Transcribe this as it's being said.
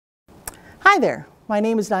Hi there, my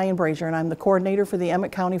name is Diane Brazier and I'm the coordinator for the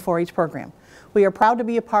Emmet County 4-H program. We are proud to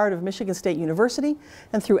be a part of Michigan State University,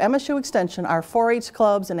 and through MSU Extension, our 4-H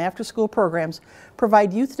clubs and after-school programs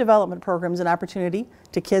provide youth development programs and opportunity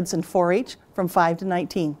to kids in 4-H from 5 to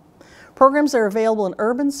 19. Programs are available in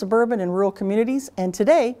urban, suburban, and rural communities, and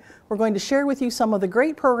today we're going to share with you some of the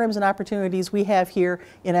great programs and opportunities we have here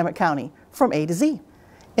in Emmet County, from A to Z.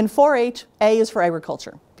 In 4-H, A is for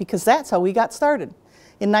agriculture, because that's how we got started.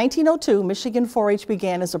 In 1902, Michigan 4-H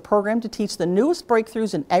began as a program to teach the newest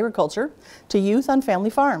breakthroughs in agriculture to youth on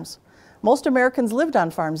family farms. Most Americans lived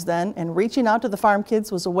on farms then, and reaching out to the farm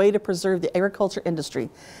kids was a way to preserve the agriculture industry.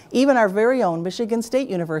 Even our very own Michigan State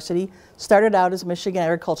University started out as Michigan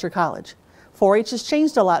Agriculture College. 4-H has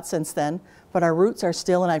changed a lot since then, but our roots are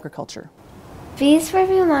still in agriculture. V is for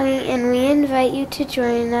belonging, and we invite you to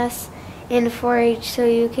join us in 4-H so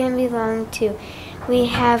you can belong too. We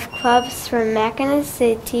have clubs from Mackinac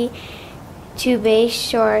City to Bay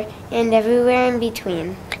Shore and everywhere in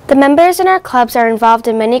between. The members in our clubs are involved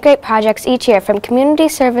in many great projects each year, from community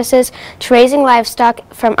services to raising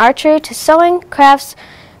livestock, from archery to sewing, crafts,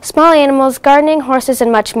 small animals, gardening, horses,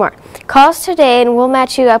 and much more. Call us today and we'll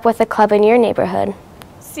match you up with a club in your neighborhood.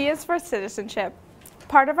 C is for citizenship.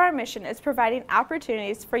 Part of our mission is providing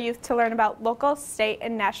opportunities for youth to learn about local, state,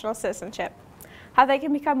 and national citizenship, how they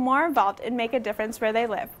can become more involved and make a difference where they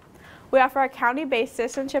live. We offer a county-based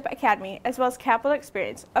Citizenship Academy as well as Capital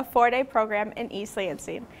Experience, a 4-day program in East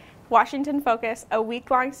Lansing. Washington Focus, a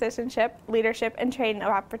week-long citizenship, leadership, and training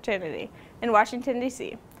opportunity in Washington,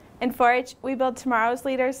 D.C. In 4-H, we build tomorrow's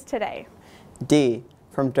leaders today. D,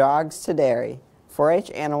 from dogs to dairy.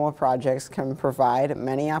 4-H animal projects can provide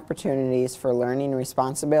many opportunities for learning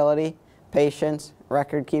responsibility, patience,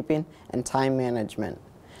 record keeping, and time management.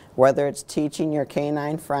 Whether it's teaching your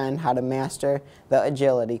canine friend how to master the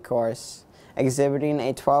agility course, exhibiting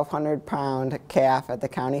a 1,200-pound calf at the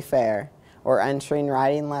county fair, or entering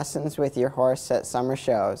riding lessons with your horse at summer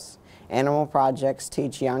shows, animal projects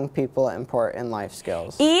teach young people important life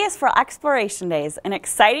skills. E is for Exploration Days, an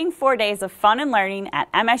exciting 4 days of fun and learning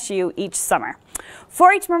at MSU each summer.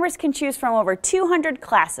 4-H members can choose from over 200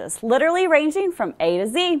 classes, literally ranging from A to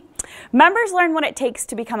Z. Members learn what it takes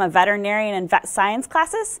to become a veterinarian in vet science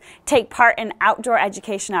classes, take part in outdoor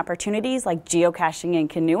education opportunities like geocaching and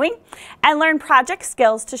canoeing, and learn project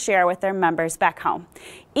skills to share with their members back home.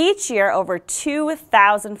 Each year, over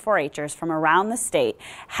 2,000 4-Hers from around the state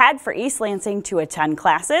head for East Lansing to attend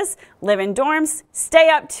classes, live in dorms, stay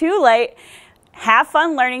up too late, have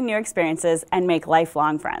fun learning new experiences, and make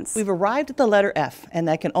lifelong friends. We've arrived at the letter F, and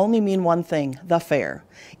that can only mean one thing: the fair.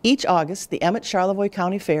 Each August, the Emmet-Charlevoix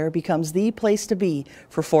County Fair becomes the place to be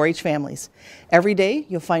for 4-H families. Every day,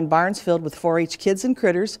 you'll find barns filled with 4-H kids and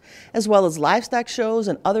critters, as well as livestock shows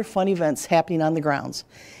and other fun events happening on the grounds.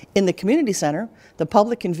 In the community center, the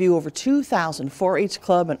public can view over 2,000 4-H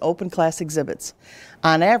club and open class exhibits.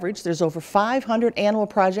 On average, there's over 500 animal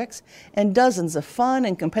projects and dozens of fun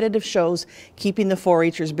and competitive shows keeping the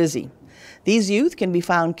 4-Hers busy. These youth can be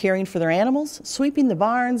found caring for their animals, sweeping the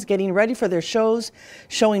barns, getting ready for their shows,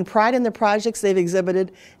 showing pride in the projects they've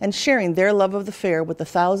exhibited, and sharing their love of the fair with the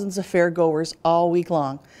thousands of fair goers all week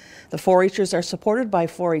long. The 4-Hers are supported by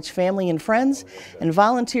 4-H family and friends and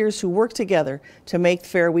volunteers who work together to make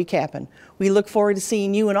Fair Week happen. We look forward to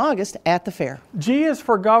seeing you in August at the fair. G is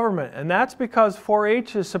for government, and that's because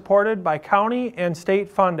 4-H is supported by county and state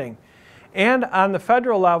funding, and on the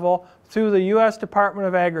federal level through the U.S. Department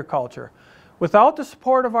of Agriculture. Without the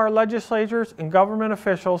support of our legislators and government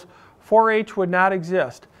officials, 4-H would not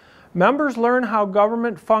exist. Members learn how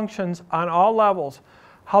government functions on all levels,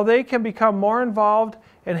 how they can become more involved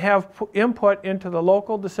and have input into the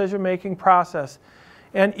local decision-making process,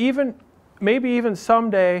 and maybe even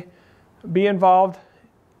someday be involved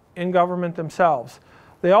in government themselves.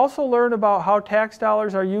 They also learn about how tax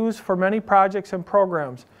dollars are used for many projects and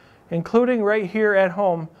programs, including right here at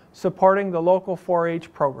home, supporting the local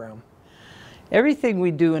 4-H program. Everything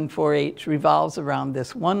we do in 4-H revolves around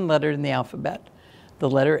this one letter in the alphabet, the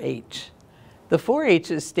letter H. The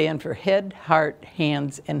 4-H's stand for head, heart,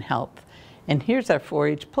 hands, and health. And here's our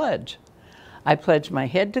 4-H pledge. I pledge my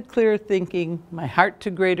head to clearer thinking, my heart to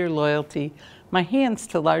greater loyalty, my hands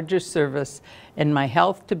to larger service, and my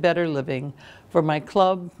health to better living for my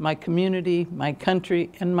club, my community, my country,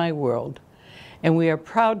 and my world. And we are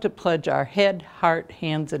proud to pledge our head, heart,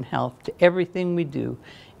 hands, and health to everything we do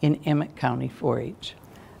in Emmet County 4-H.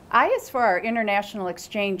 I is for our international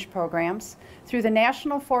exchange programs. Through the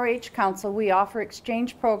National 4-H Council, we offer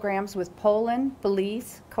exchange programs with Poland,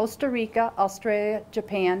 Belize, Costa Rica, Australia,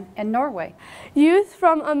 Japan, and Norway. Youth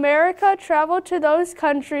from America travel to those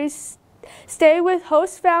countries stay with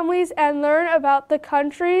host families and learn about the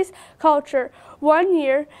country's culture 1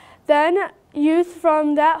 year. Then youth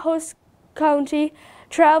from that host county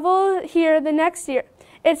travel here the next year.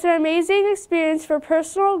 It's an amazing experience for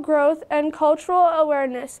personal growth and cultural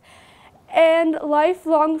awareness, and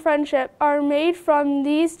lifelong friendship are made from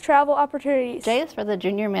these travel opportunities. J is for the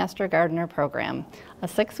Junior Master Gardener Program, a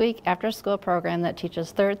 6-week after-school program that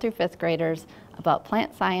teaches 3rd through 5th graders about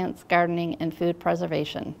plant science, gardening, and food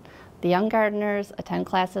preservation. The young gardeners attend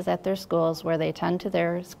classes at their schools where they tend to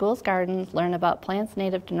their school's gardens, learn about plants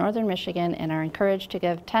native to northern Michigan, and are encouraged to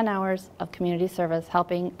give 10 hours of community service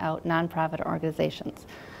helping out nonprofit organizations.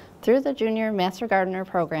 Through the Junior Master Gardener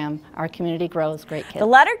Program, our community grows great kids. The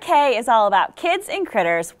letter K is all about kids and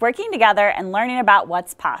critters working together and learning about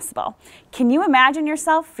what's possible. Can you imagine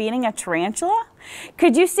yourself feeding a tarantula?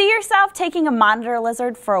 Could you see yourself taking a monitor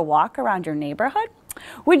lizard for a walk around your neighborhood?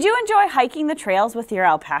 Would you enjoy hiking the trails with your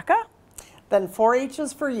alpaca? Then 4-H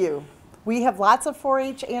is for you. We have lots of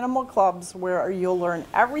 4-H animal clubs where you'll learn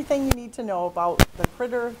everything you need to know about the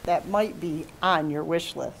critter that might be on your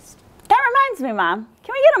wish list. That reminds me, Mom,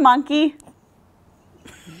 can we get a monkey?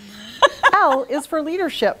 L is for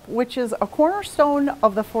leadership, which is a cornerstone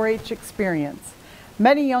of the 4-H experience.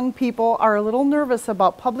 Many young people are a little nervous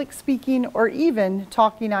about public speaking or even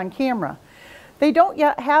talking on camera. They don't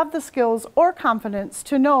yet have the skills or confidence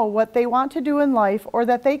to know what they want to do in life or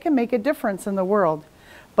that they can make a difference in the world.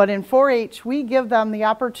 But in 4-H, we give them the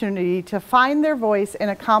opportunity to find their voice and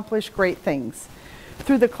accomplish great things.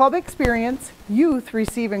 Through the club experience, youth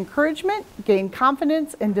receive encouragement, gain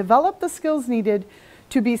confidence, and develop the skills needed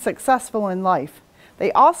to be successful in life.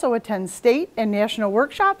 They also attend state and national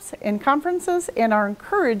workshops and conferences and are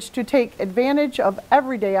encouraged to take advantage of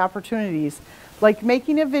everyday opportunities, like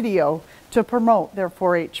making a video to promote their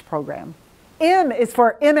 4-H program. M is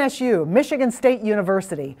for MSU, Michigan State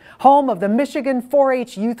University, home of the Michigan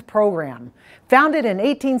 4-H Youth Program. Founded in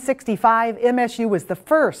 1865, MSU was the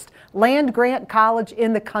first land-grant college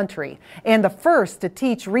in the country and the first to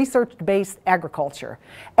teach research-based agriculture.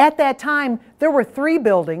 At that time, there were 3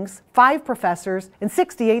 buildings, 5 professors, and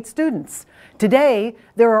 68 students. Today,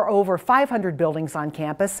 there are over 500 buildings on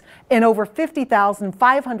campus and over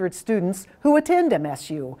 50,500 students who attend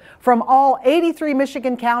MSU from all 83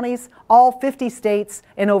 Michigan counties, all 50 states,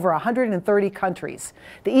 and over 130 countries.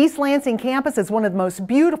 The East Lansing campus is one of the most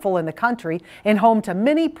beautiful in the country and home to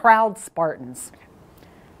many proud Spartans.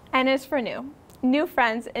 N is for new. New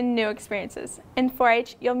friends and new experiences. In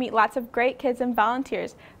 4-H, you'll meet lots of great kids and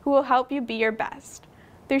volunteers who will help you be your best.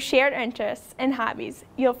 Through shared interests and hobbies,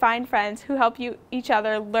 you'll find friends who help you each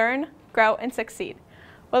other learn, grow, and succeed.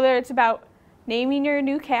 Whether it's about naming your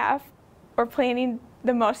new calf or planning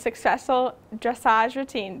the most successful dressage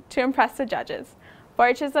routine to impress the judges,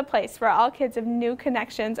 4-H is a place where all kids of new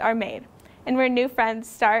connections are made and where new friends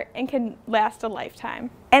start and can last a lifetime.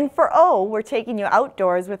 And for O, we're taking you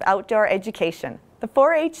outdoors with outdoor education. The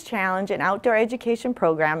 4-H Challenge and Outdoor Education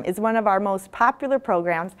Program is one of our most popular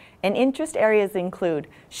programs, and interest areas include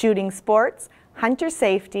shooting sports, hunter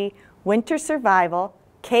safety, winter survival,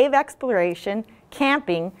 cave exploration,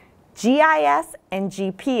 camping, GIS and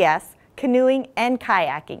GPS, canoeing and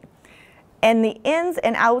kayaking, and the ins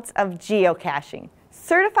and outs of geocaching.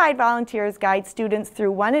 Certified volunteers guide students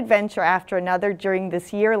through one adventure after another during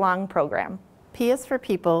this year-long program. P is for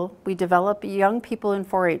people. We develop young people in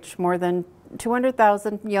 4-H. More than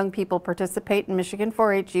 200,000 young people participate in Michigan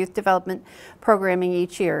 4-H youth development programming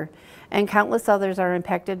each year, and countless others are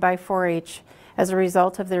impacted by 4-H as a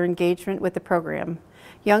result of their engagement with the program.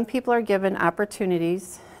 Young people are given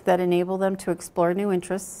opportunities that enable them to explore new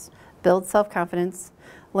interests, build self-confidence,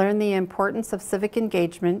 learn the importance of civic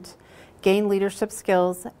engagement, gain leadership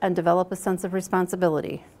skills, and develop a sense of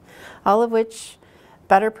responsibility, all of which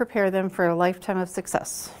better prepare them for a lifetime of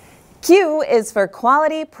success. Q is for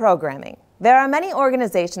quality programming. There are many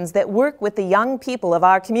organizations that work with the young people of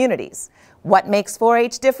our communities. What makes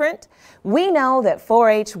 4-H different? We know that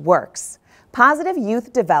 4-H works. Positive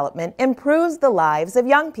youth development improves the lives of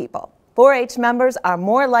young people. 4-H members are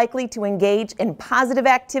more likely to engage in positive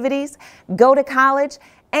activities, go to college,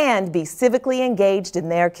 and be civically engaged in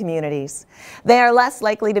their communities. They are less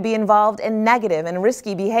likely to be involved in negative and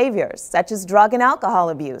risky behaviors, such as drug and alcohol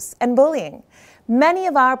abuse and bullying. Many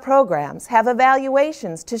of our programs have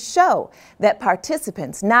evaluations to show that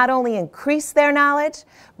participants not only increase their knowledge,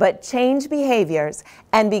 but change behaviors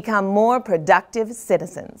and become more productive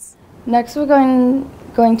citizens. Next, we're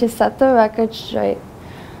going to set the record straight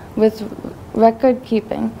with record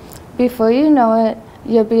keeping. Before you know it,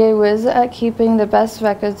 you'll be a whiz at keeping the best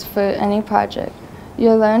records for any project.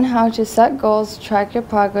 You'll learn how to set goals, track your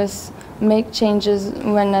progress, make changes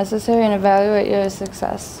when necessary, and evaluate your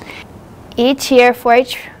success. Each year,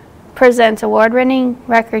 4-H presents award-winning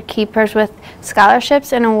record keepers with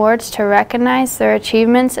scholarships and awards to recognize their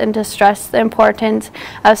achievements and to stress the importance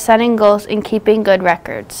of setting goals and keeping good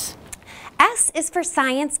records. S is for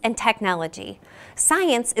science and technology.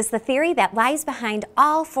 Science is the theory that lies behind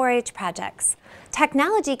all 4-H projects.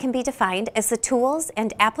 Technology can be defined as the tools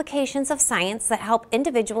and applications of science that help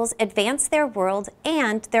individuals advance their world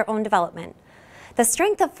and their own development. The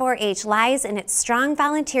strength of 4-H lies in its strong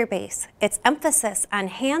volunteer base, its emphasis on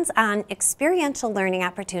hands-on experiential learning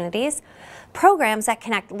opportunities, programs that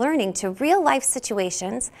connect learning to real-life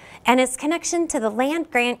situations, and its connection to the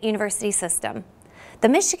land-grant university system. The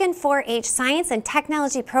Michigan 4-H Science and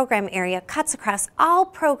Technology Program area cuts across all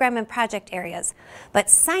program and project areas, but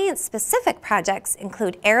science-specific projects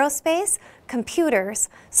include aerospace, computers,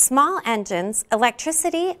 small engines,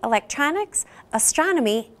 electricity, electronics,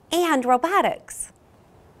 astronomy, and robotics.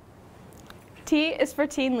 T is for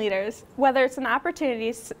teen leaders. Whether it's an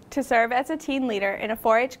opportunity to serve as a teen leader in a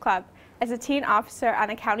 4-H club, as a teen officer on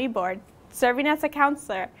a county board, serving as a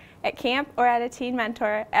counselor at camp, or at a teen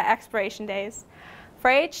mentor at Exploration Days.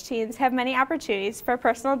 4-H teens have many opportunities for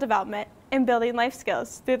personal development and building life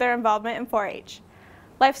skills through their involvement in 4-H.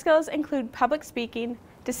 Life skills include public speaking,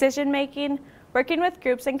 decision-making, working with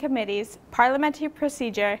groups and committees, parliamentary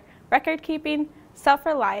procedure, record keeping,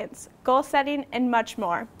 self-reliance, goal setting, and much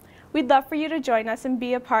more. We'd love for you to join us and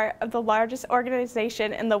be a part of the largest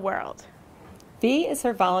organization in the world. V is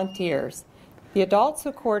for volunteers, the adults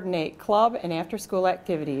who coordinate club and after-school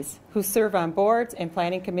activities, who serve on boards and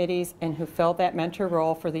planning committees, and who fill that mentor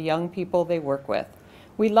role for the young people they work with.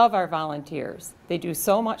 We love our volunteers. They do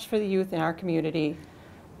so much for the youth in our community,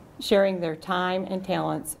 sharing their time and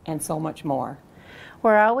talents and so much more.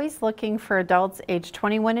 We're always looking for adults age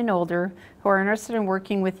 21 and older who are interested in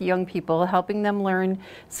working with young people, helping them learn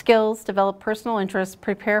skills, develop personal interests,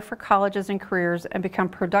 prepare for colleges and careers, and become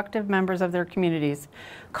productive members of their communities.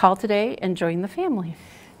 Call today and join the family.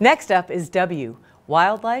 Next up is W,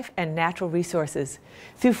 Wildlife and Natural Resources.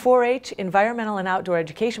 Through 4-H environmental and outdoor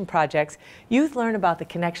education projects, youth learn about the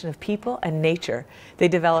connection of people and nature. They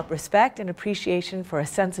develop respect and appreciation for a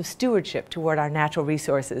sense of stewardship toward our natural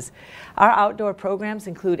resources. Our outdoor programs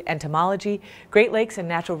include entomology, Great Lakes and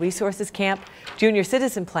Natural Resources Camp, Junior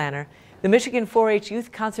Citizen Planner, the Michigan 4-H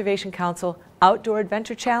Youth Conservation Council, Outdoor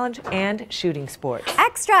Adventure Challenge, and shooting sports.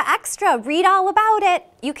 Extra, extra, read all about it.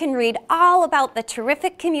 You can read all about the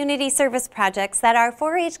terrific community service projects that our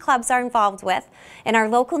 4-H clubs are involved with in our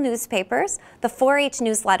local newspapers, the 4-H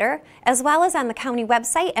newsletter, as well as on the county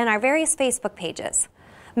website and our various Facebook pages.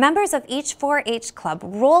 Members of each 4-H club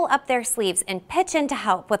roll up their sleeves and pitch in to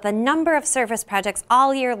help with a number of service projects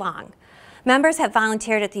all year long. Members have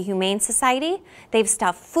volunteered at the Humane Society, they've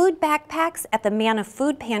stuffed food backpacks at the Manna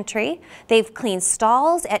Food Pantry, they've cleaned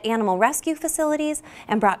stalls at animal rescue facilities,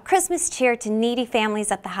 and brought Christmas cheer to needy families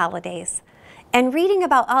at the holidays. And reading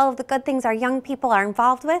about all of the good things our young people are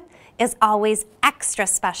involved with is always extra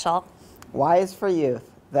special. Y is for youth.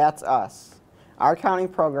 That's us. Our county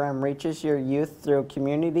program reaches your youth through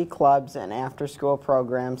community clubs and after-school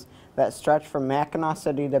programs that stretch from Mackinac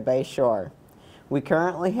City to Bay Shore. We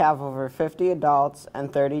currently have over 50 adults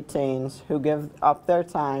and 30 teens who give up their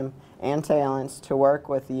time and talents to work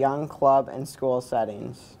with young club and school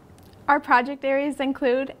settings. Our project areas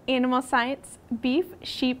include animal science, beef,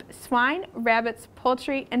 sheep, swine, rabbits,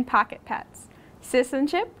 poultry, and pocket pets,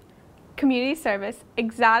 citizenship, community service,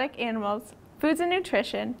 exotic animals, foods and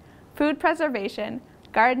nutrition, food preservation,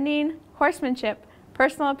 gardening, horsemanship,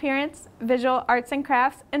 personal appearance, visual arts and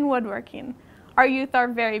crafts, and woodworking. Our youth are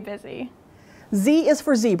very busy. Z is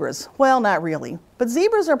for zebras. Well, not really, but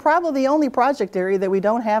zebras are probably the only project area that we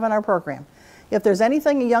don't have in our program. If there's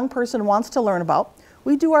anything a young person wants to learn about,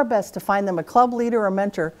 we do our best to find them a club leader or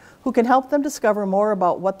mentor who can help them discover more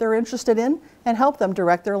about what they're interested in and help them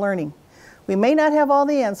direct their learning. We may not have all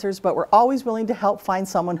the answers, but we're always willing to help find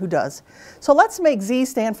someone who does. So let's make Z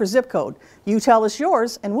stand for zip code. You tell us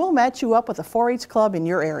yours and we'll match you up with a 4-H club in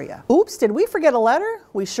your area. Oops, did we forget a letter?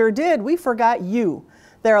 We sure did. We forgot you.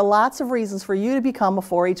 There are lots of reasons for you to become a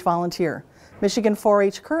 4-H volunteer. Michigan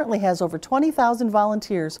 4-H currently has over 20,000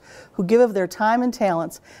 volunteers who give of their time and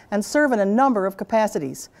talents and serve in a number of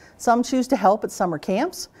capacities. Some choose to help at summer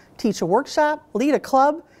camps, teach a workshop, lead a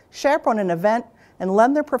club, chaperone an event, and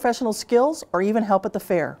lend their professional skills or even help at the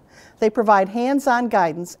fair. They provide hands-on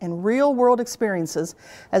guidance and real-world experiences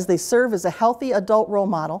as they serve as a healthy adult role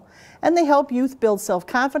model, and they help youth build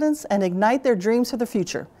self-confidence and ignite their dreams for the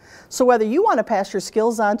future. So whether you want to pass your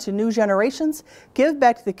skills on to new generations, give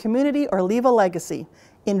back to the community, or leave a legacy,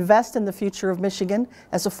 Invest in the future of Michigan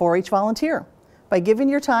as a 4-H volunteer. By giving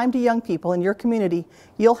your time to young people in your community,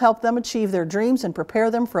 you'll help them achieve their dreams and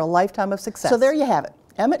prepare them for a lifetime of success. So there you have it,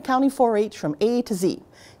 Emmet County 4-H from A to Z.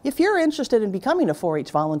 If you're interested in becoming a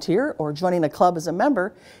 4-H volunteer or joining a club as a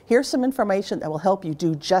member, here's some information that will help you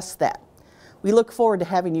do just that. We look forward to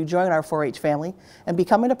having you join our 4-H family and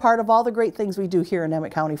becoming a part of all the great things we do here in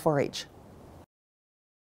Emmet County 4-H.